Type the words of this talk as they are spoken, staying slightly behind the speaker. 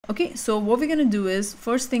Okay, so what we're going to do is,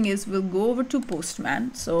 first thing is we'll go over to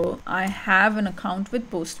Postman. So I have an account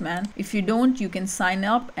with Postman. If you don't, you can sign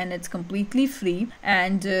up and it's completely free.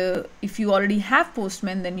 And if you already have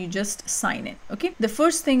Postman, then you just sign in. Okay, the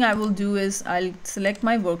first thing I will do is I'll select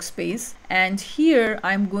my workspace, and here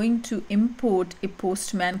I'm going to import a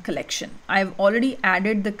Postman collection. I've already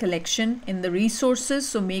added the collection in the resources,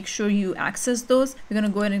 so make sure you access those. We're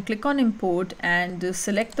going to go ahead and click on import and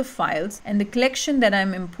select the files, and the collection that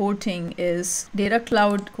I'm importing is Data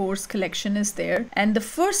Cloud course collection is there. And the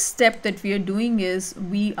first step that we are doing is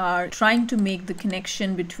we are trying to make the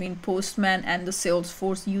connection between Postman and the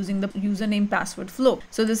Salesforce using the username password flow.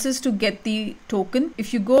 So this is to get the token.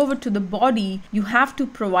 If you go over to the body, you have to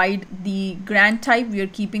provide the grant type. We are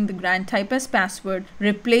keeping the grant type as password.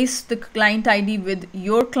 Replace the client ID with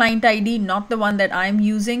your client ID, not the one that I'm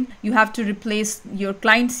using. You have to replace your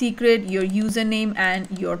client secret, your username,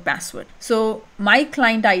 and your password. So my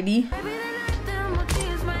client ID